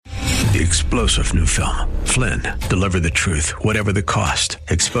The explosive new film, Flynn, deliver the truth, whatever the cost,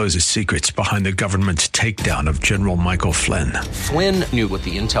 exposes secrets behind the government's takedown of General Michael Flynn. Flynn knew what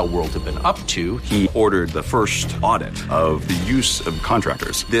the intel world had been up to. He ordered the first audit of the use of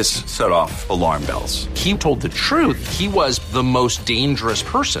contractors. This set off alarm bells. He told the truth. He was the most dangerous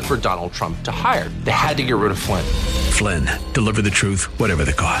person for Donald Trump to hire. They had to get rid of Flynn. Flynn, deliver the truth, whatever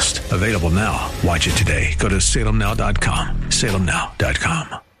the cost. Available now. Watch it today. Go to salemnow.com.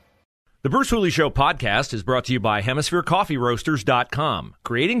 salemnow.com. The Bruce Hooley Show podcast is brought to you by HemisphereCoffeeRoasters.com.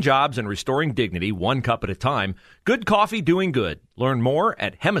 Creating jobs and restoring dignity one cup at a time. Good coffee doing good. Learn more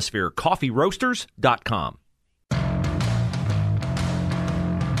at HemisphereCoffeeRoasters.com.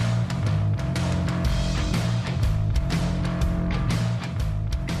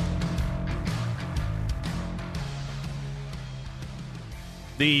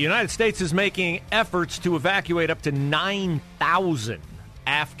 The United States is making efforts to evacuate up to 9,000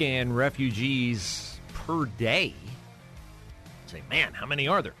 Afghan refugees per day. Say, man, how many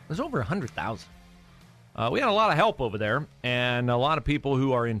are there? There's over 100,000. We had a lot of help over there, and a lot of people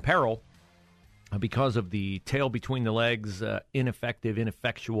who are in peril because of the tail between the legs, ineffective,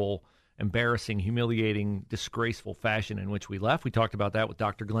 ineffectual, embarrassing, humiliating, disgraceful fashion in which we left. We talked about that with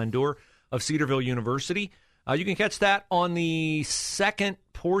Dr. Glenn Doerr of Cedarville University. You can catch that on the second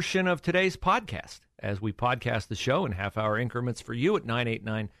portion of today's podcast as we podcast the show in half-hour increments for you at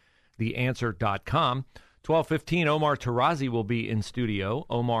 989theanswer.com. 12:15, Omar Tarazi will be in studio.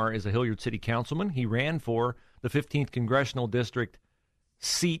 Omar is a Hilliard City councilman. He ran for the 15th Congressional District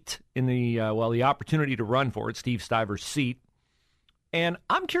seat in the opportunity to run for it, Steve Stiver's seat. And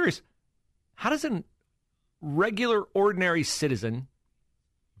I'm curious, how does a regular, ordinary citizen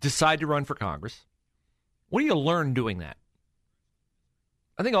decide to run for Congress? What do you learn doing that?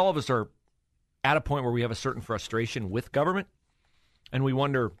 I think all of us are at a point where we have a certain frustration with government, and we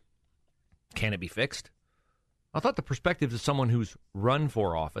wonder, can it be fixed? I thought the perspective of someone who's run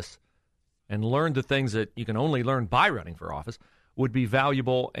for office and learned the things that you can only learn by running for office would be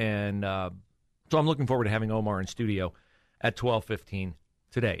valuable, and so I'm looking forward to having Omar in studio at 12:15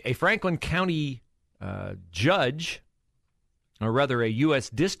 today. A Franklin County judge, or rather a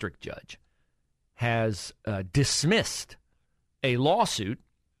U.S. District judge, has dismissed a lawsuit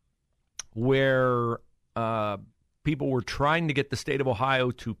where people were trying to get the state of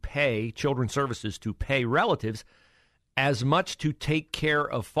Ohio to pay, Children's Services to pay relatives as much to take care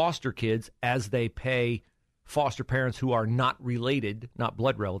of foster kids as they pay foster parents who are not related, not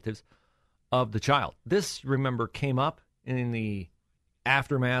blood relatives, of the child. This, remember, came up in the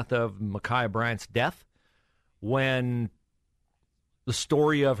aftermath of Micaiah Bryant's death when the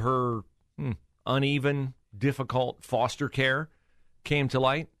story of her uneven, difficult foster care came to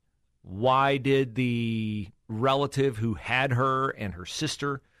light. Why did the relative who had her and her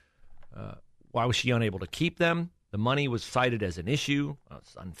sister, why was she unable to keep them? The money was cited as an issue.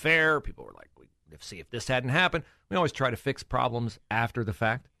 It's unfair. People were like, see if this hadn't happened. We always try to fix problems after the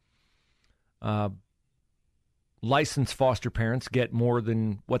fact. Licensed foster parents get more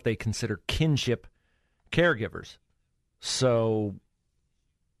than what they consider kinship caregivers. So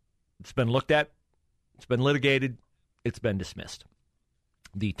it's been looked at, it's been litigated, it's been dismissed.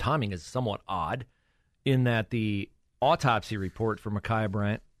 The timing is somewhat odd in that the autopsy report for Micaiah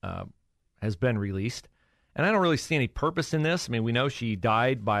Bryant has been released. And I don't really see any purpose in this. I mean, we know she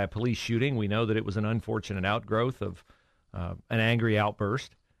died by a police shooting. We know that it was an unfortunate outgrowth of an angry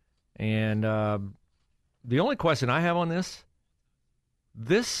outburst. And the only question I have on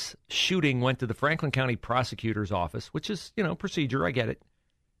this shooting went to the Franklin County Prosecutor's Office, which is, procedure, I get it,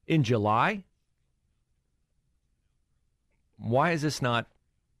 in July. Why is this not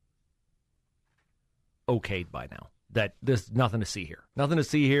okayed by now? That there's nothing to see here. Nothing to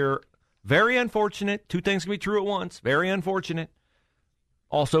see here. Very unfortunate. Two things can be true at once. Very unfortunate.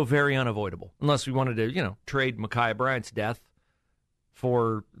 Also very unavoidable. Unless we wanted to, trade Micaiah Bryant's death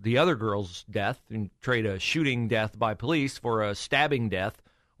for the other girl's death and trade a shooting death by police for a stabbing death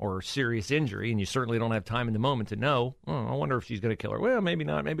or serious injury. And you certainly don't have time in the moment to know. Oh, I wonder if she's going to kill her. Well, maybe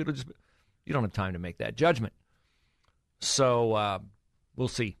not. Maybe it'll just... You don't have time to make that judgment. So we'll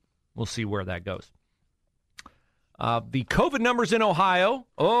see. We'll see where that goes. The COVID numbers in Ohio,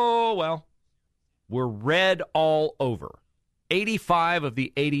 we're red all over. 85 of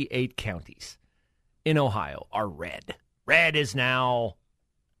the 88 counties in Ohio are red. Red is now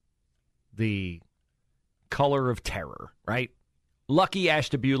the color of terror, right? Lucky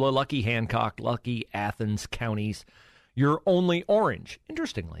Ashtabula, lucky Hancock, lucky Athens counties. You're only orange.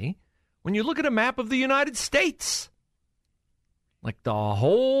 Interestingly, when you look at a map of the United States, like the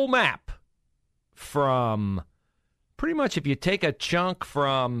whole map from pretty much if you take a chunk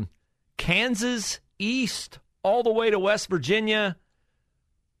from Kansas, east, all the way to West Virginia,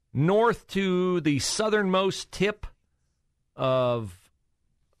 north to the southernmost tip of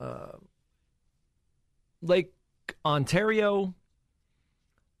Lake Ontario,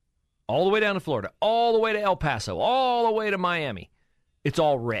 all the way down to Florida, all the way to El Paso, all the way to Miami. It's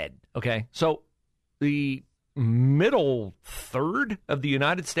all red, okay? So the middle third of the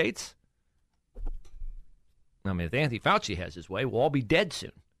United States, I mean, if Anthony Fauci has his way, we'll all be dead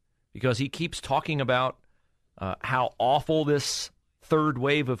soon because he keeps talking about how awful this third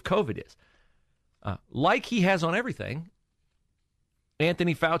wave of COVID is. Like he has on everything,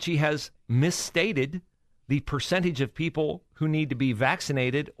 Anthony Fauci has misstated the percentage of people who need to be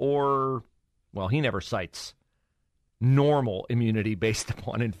vaccinated or, well, he never cites normal immunity based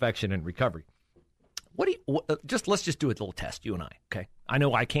upon infection and recovery. Let's just do a little test, you and I, okay? I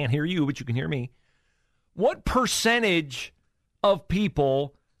know I can't hear you, but you can hear me. What percentage of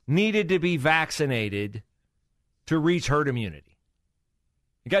people needed to be vaccinated to reach herd immunity?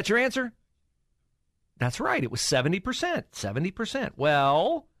 You got your answer? That's right. It was 70%. 70%.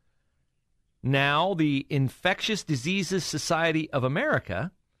 Well, now the Infectious Diseases Society of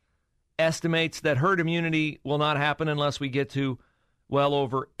America estimates that herd immunity will not happen unless we get to well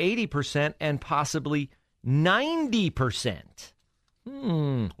over 80% and possibly 90%.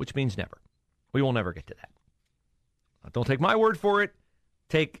 Which means never. We will never get to that. Don't take my word for it.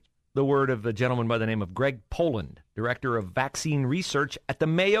 Take the word of a gentleman by the name of Greg Poland, director of vaccine research at the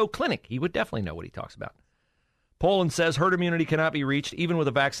Mayo Clinic. He would definitely know what he talks about. Poland says herd immunity cannot be reached even with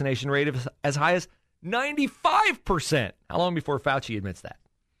a vaccination rate of as high as 95%. How long before Fauci admits that?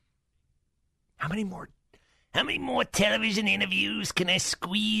 How many more television interviews can I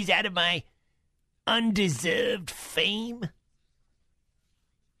squeeze out of my undeserved fame?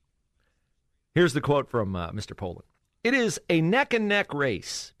 Here's the quote from Mr. Poland. It is a neck-and-neck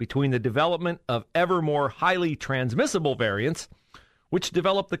race between the development of ever more highly transmissible variants, which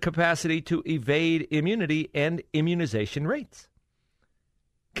develop the capacity to evade immunity and immunization rates.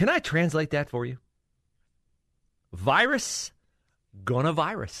 Can I translate that for you? Virus gonna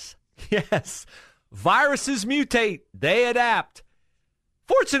virus. Yes, viruses mutate. They adapt.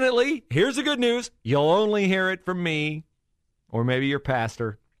 Fortunately, here's the good news. You'll only hear it from me or maybe your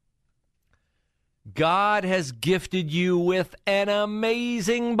pastor. God has gifted you with an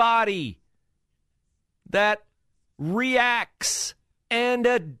amazing body that reacts and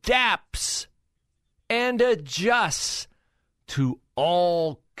adapts and adjusts to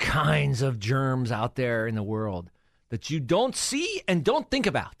all kinds of germs out there in the world that you don't see and don't think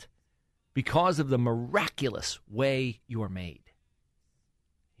about because of the miraculous way you are made.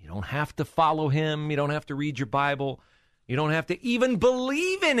 You don't have to follow him. You don't have to read your Bible. You don't have to even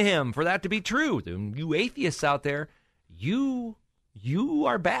believe in him for that to be true. You atheists out there, you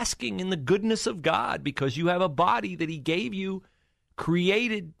are basking in the goodness of God because you have a body that he gave you,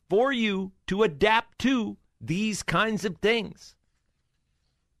 created for you to adapt to these kinds of things.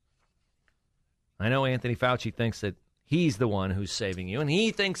 I know Anthony Fauci thinks that he's the one who's saving you, and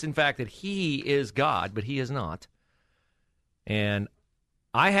he thinks, in fact, that he is God, but he is not. And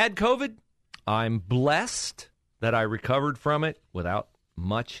I had COVID. I'm blessed that I recovered from it without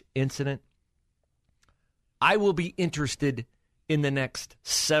much incident. I will be interested in the next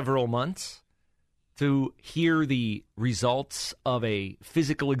several months to hear the results of a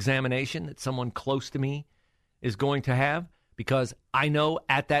physical examination that someone close to me is going to have, because I know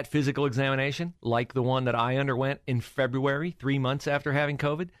at that physical examination, like the one that I underwent in February, 3 months after having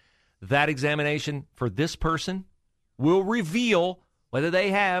COVID, that examination for this person will reveal whether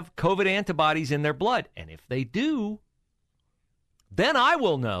they have COVID antibodies in their blood. And if they do, then I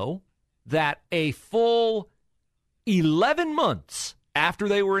will know that a full 11 months after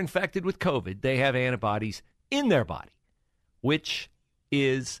they were infected with COVID, they have antibodies in their body, which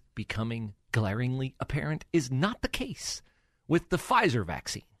is becoming glaringly apparent is not the case with the Pfizer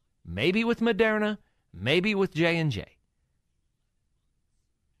vaccine. Maybe with Moderna, maybe with J&J.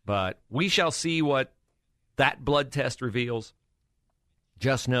 But we shall see what that blood test reveals.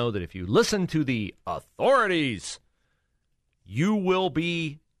 Just know that if you listen to the authorities, you will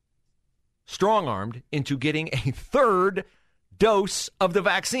be strong-armed into getting a third dose of the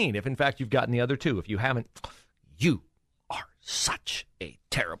vaccine, if in fact you've gotten the other two. If you haven't, you are such a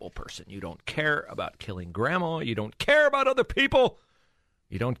terrible person. You don't care about killing grandma. You don't care about other people.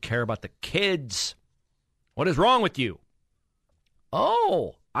 You don't care about the kids. What is wrong with you?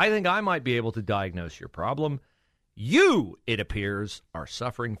 Oh, I think I might be able to diagnose your problem. You, it appears, are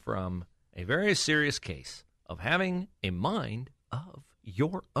suffering from a very serious case of having a mind of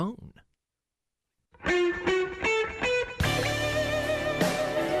your own.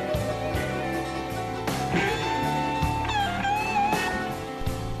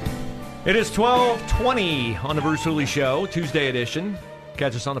 It is 12:20 on the Bruce Hooley Show, Tuesday edition.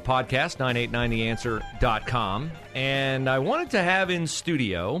 Catch us on the podcast, 989theanswer.com. And I wanted to have in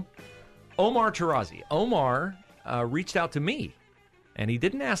studio Omar Tarazi. Omar reached out to me, and he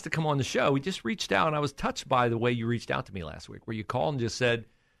didn't ask to come on the show. He just reached out, and I was touched by the way you reached out to me last week, where you called and just said,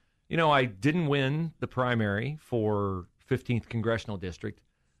 you know, I didn't win the primary for 15th Congressional District,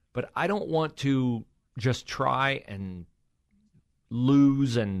 but I don't want to just try and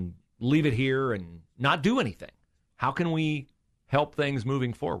lose and leave it here and not do anything. How can we help things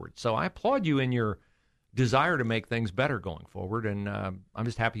moving forward? So I applaud you in your desire to make things better going forward, and I'm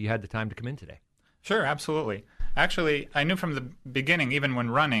just happy you had the time to come in today. Sure, absolutely. Actually, I knew from the beginning, even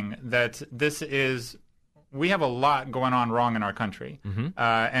when running, that we have a lot going on wrong in our country,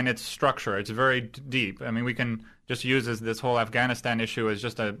 and its structure. It's very deep. I mean, we can just use this whole Afghanistan issue as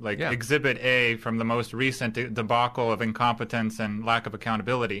just Exhibit A from the most recent debacle of incompetence and lack of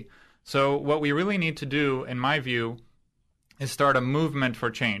accountability. So what we really need to do, in my view, is start a movement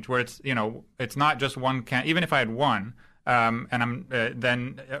for change, where it's not just one even if I had one, and I'm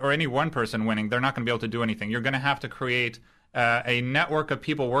or any one person winning, they're not going to be able to do anything. You're going to have to create a network of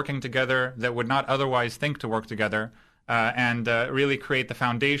people working together that would not otherwise think to work together, and really create the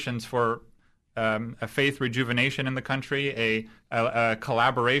foundations for a faith rejuvenation in the country, a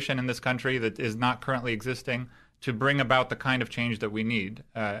collaboration in this country that is not currently existing, to bring about the kind of change that we need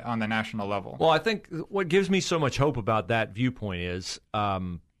on the national level. Well, I think what gives me so much hope about that viewpoint is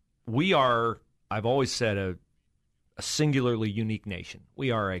we are, I've always said, a singularly unique nation. We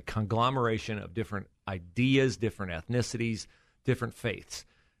are a conglomeration of different ideas, different ethnicities, different faiths.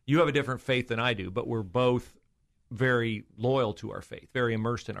 You have a different faith than I do, but we're both very loyal to our faith, very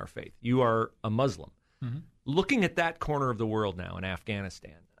immersed in our faith. You are a Muslim. Mm-hmm. Looking at that corner of the world now in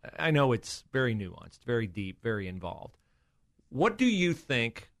Afghanistan, I know it's very nuanced, very deep, very involved. What do you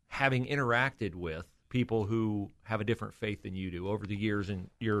think, having interacted with people who have a different faith than you do over the years in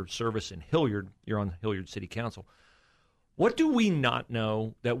your service in Hilliard, you're on the Hilliard City Council, what do we not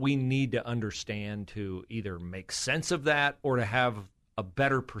know that we need to understand to either make sense of that or to have a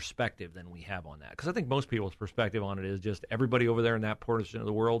better perspective than we have on that? Because I think most people's perspective on it is just everybody over there in that portion of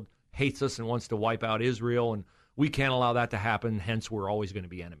the world hates us and wants to wipe out Israel, and we can't allow that to happen, hence we're always going to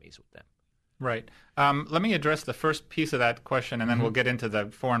be enemies with them. Right. Let me address the first piece of that question, and then we'll get into the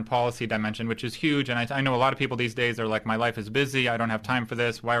foreign policy dimension, which is huge. And I know a lot of people these days are like, my life is busy, I don't have time for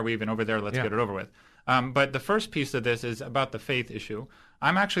this, why are we even over there, let's get it over with. But the first piece of this is about the faith issue.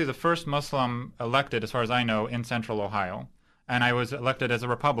 I'm actually the first Muslim elected, as far as I know, in Central Ohio. And I was elected as a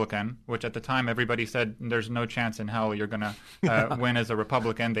Republican, which at the time everybody said there's no chance in hell you're going to win as a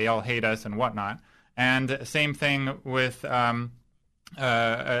Republican. They all hate us and whatnot. And same thing with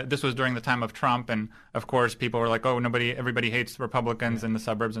this was during the time of Trump, and of course people were like, everybody hates Republicans in the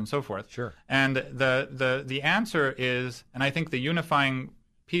suburbs and so forth. Sure. And the answer is, and I think the unifying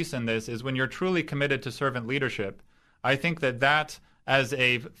piece in this is when you're truly committed to servant leadership, I think that as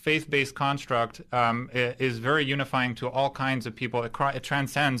a faith-based construct is very unifying to all kinds of people. It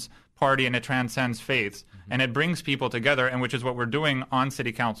transcends party and it transcends faiths, and it brings people together, and which is what we're doing on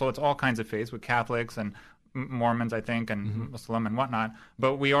City Council. It's all kinds of faiths with Catholics and Mormons, I think, and Muslim and whatnot.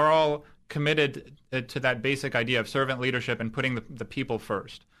 But we are all committed to that basic idea of servant leadership and putting the people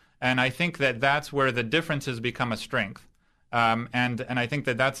first. And I think that's where the differences become a strength. And I think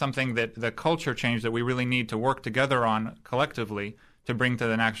that's something that the culture change that we really need to work together on collectively to bring to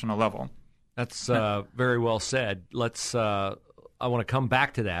the national level. That's very well said. Let's. I want to come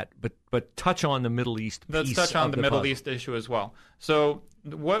back to that, but touch on the Middle East piece. Let's touch on the Middle East issue as well. So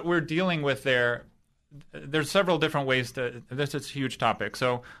what we're dealing with there's several different ways this is a huge topic.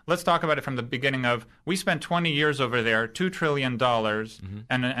 So let's talk about it from the beginning of, we spent 20 years over there, $2 trillion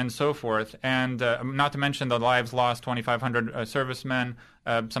and so forth, and not to mention the lives lost, 2,500 servicemen,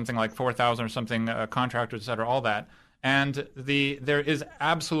 something like 4,000 or something contractors, et cetera, all that. And there is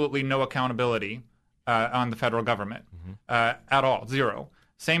absolutely no accountability on the federal government at all, zero.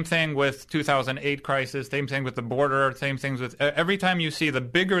 Same thing with 2008 crisis, same thing with the border, same things with every time you see the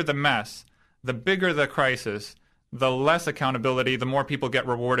bigger the mess, the bigger the crisis, the less accountability, the more people get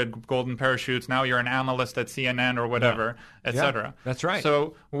rewarded golden parachutes. Now you're an analyst at CNN or whatever, et cetera. That's right.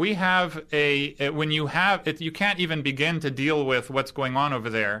 So we have when you have it, you can't even begin to deal with what's going on over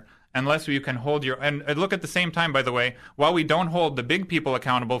there unless you can hold and look at the same time, by the way, while we don't hold the big people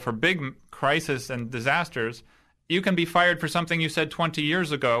accountable for big crisis and disasters, you can be fired for something you said 20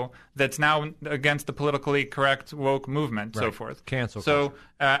 years ago that's now against the politically correct woke movement, so forth. Cancel. So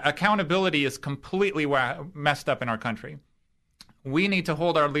accountability is completely messed up in our country. We need to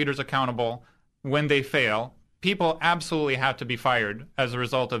hold our leaders accountable when they fail, people absolutely have to be fired as a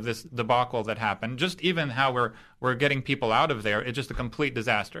result of this debacle that happened. Just even how we're getting people out of there, it's just a complete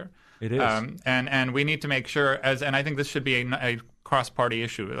disaster. It is. And we need to make sure, and I think this should be a cross-party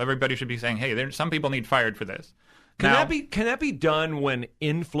issue. Everybody should be saying, hey, some people need fired for this. Can that be done when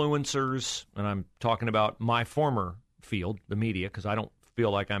influencers, and I'm talking about my former field, the media, because I don't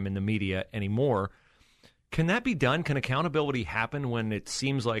feel like I'm in the media anymore. Can that be done? Can accountability happen when it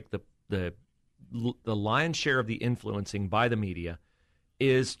seems like the lion's share of the influencing by the media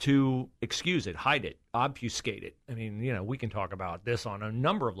is to excuse it, hide it, obfuscate it? I mean, we can talk about this on a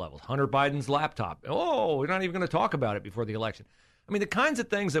number of levels. Hunter Biden's laptop. Oh, we're not even going to talk about it before the election. I mean, the kinds of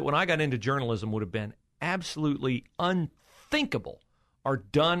things that when I got into journalism would have been absolutely unthinkable are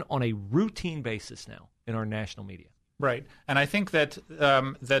done on a routine basis now in our national media. Right. And I think that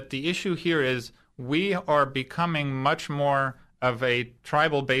that the issue here is we are becoming much more of a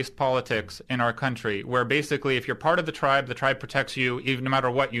tribal-based politics in our country, where basically if you're part of the tribe protects you even no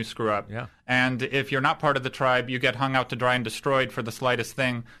matter what you screw up. Yeah. And if you're not part of the tribe, you get hung out to dry and destroyed for the slightest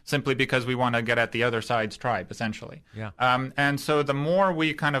thing simply because we want to get at the other side's tribe, essentially. Yeah. And so the more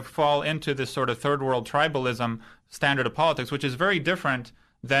we kind of fall into this sort of third world tribalism standard of politics, which is very different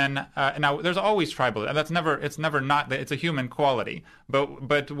than now there's always tribalism. It's never not, it's a human quality.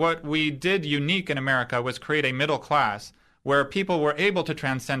 But what we did unique in America was create a middle class where people were able to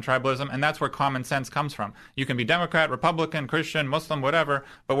transcend tribalism, and that's where common sense comes from. You can be Democrat, Republican, Christian, Muslim, whatever,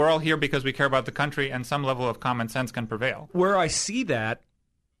 but we're all here because we care about the country, and some level of common sense can prevail. Where I see that,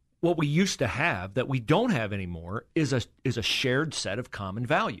 what we used to have that we don't have anymore is a shared set of common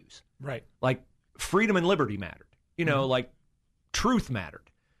values. Right. Like freedom and liberty mattered. Like truth mattered.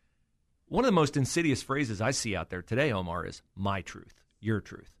 One of the most insidious phrases I see out there today, Omar, is my truth, your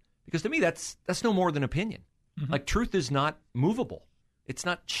truth. Because to me, that's no more than opinion. Mm-hmm. Like truth is not movable. It's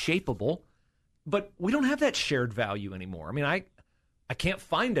not shapeable. But we don't have that shared value anymore. I mean, I can't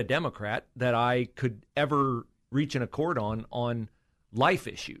find a Democrat that I could ever reach an accord on life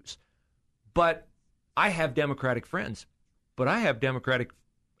issues. But I have Democratic friends. But I had Democratic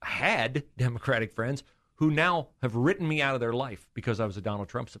friends who now have written me out of their life because I was a Donald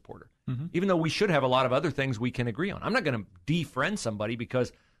Trump supporter. Mm-hmm. Even though we should have a lot of other things we can agree on. I'm not going to defriend somebody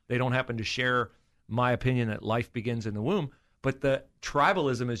because they don't happen to share my opinion that life begins in the womb. But the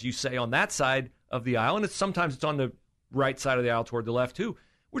tribalism, as you say, on that side of the aisle, and sometimes it's on the right side of the aisle toward the left too,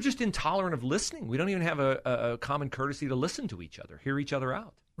 we're just intolerant of listening. We don't even have a common courtesy to listen to each other, hear each other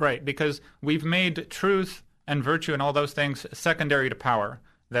out. Right, because we've made truth and virtue and all those things secondary to power.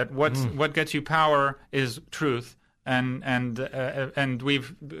 That what gets you power is truth, and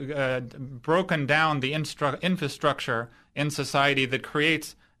we've broken down the infrastructure in society that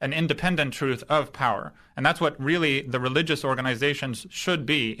creates an independent truth of power. And that's what really the religious organizations should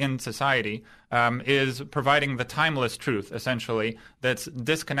be in society, is providing the timeless truth, essentially, that's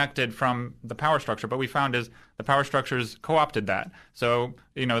disconnected from the power structure. But we found is the power structures co-opted that. So,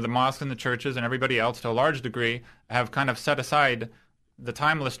 the mosques and the churches and everybody else, to a large degree, have kind of set aside the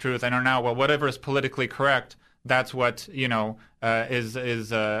timeless truth and are now, whatever is politically correct, that's what is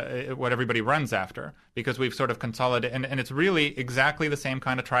what everybody runs after, because we've sort of consolidated, and it's really exactly the same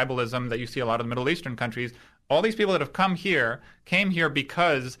kind of tribalism that you see a lot of the Middle Eastern countries. All these people that have came here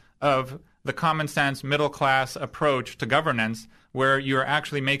because of the common sense middle class approach to governance, where you're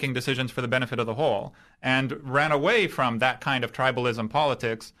actually making decisions for the benefit of the whole, and ran away from that kind of tribalism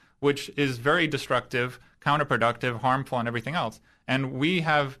politics, which is very destructive, counterproductive, harmful, and everything else. And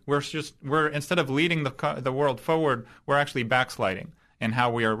we're instead of leading the world forward, we're actually backsliding in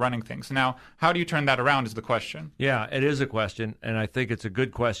how we are running things. Now, how do you turn that around is the question. Yeah, it is a question, and I think it's a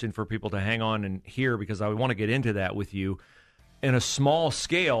good question for people to hang on and hear, because I want to get into that with you. In a small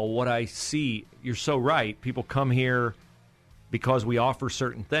scale, what I see, you're so right, people come here because we offer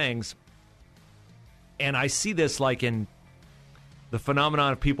certain things, and I see this like in the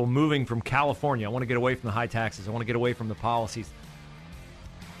phenomenon of people moving from California. I want to get away from the high taxes. I want to get away from the policies.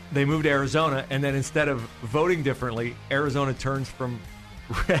 They move to Arizona, and then instead of voting differently, Arizona turns from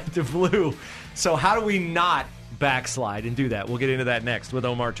red to blue. So how do we not backslide and do that? We'll get into that next with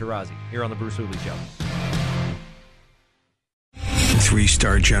Omar Tarazi here on the Bruce Hooley Show.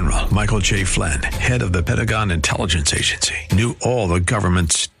 3-star General Michael J. Flynn, head of the Pentagon Intelligence Agency, knew all the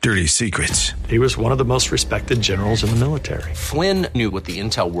government's dirty secrets. He was one of the most respected generals in the military. Flynn knew what the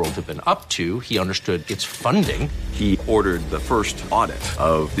intel world had been up to. He understood its funding. He ordered the first audit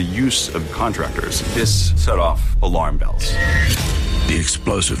of the use of contractors. This set off alarm bells. The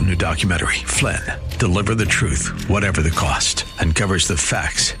explosive new documentary, Flynn, deliver the truth, whatever the cost, and covers the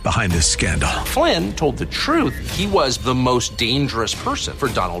facts behind the scandal. Flynn told the truth. He was the most dangerous person for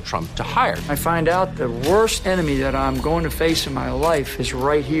Donald Trump to hire. I find out the worst enemy that I'm going to face in my life is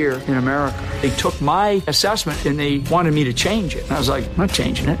right here in America. They took my assessment and they wanted me to change it. And I was like, I'm not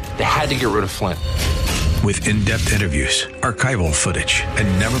changing it. They had to get rid of Flynn. With in-depth interviews, archival footage,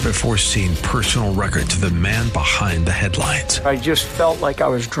 and never-before-seen personal records of the man behind the headlines. I just felt like I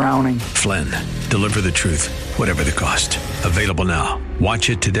was drowning. Flynn, deliver the truth, whatever the cost. Available now.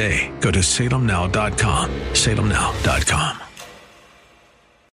 Watch it today. Go to salemnow.com. salemnow.com.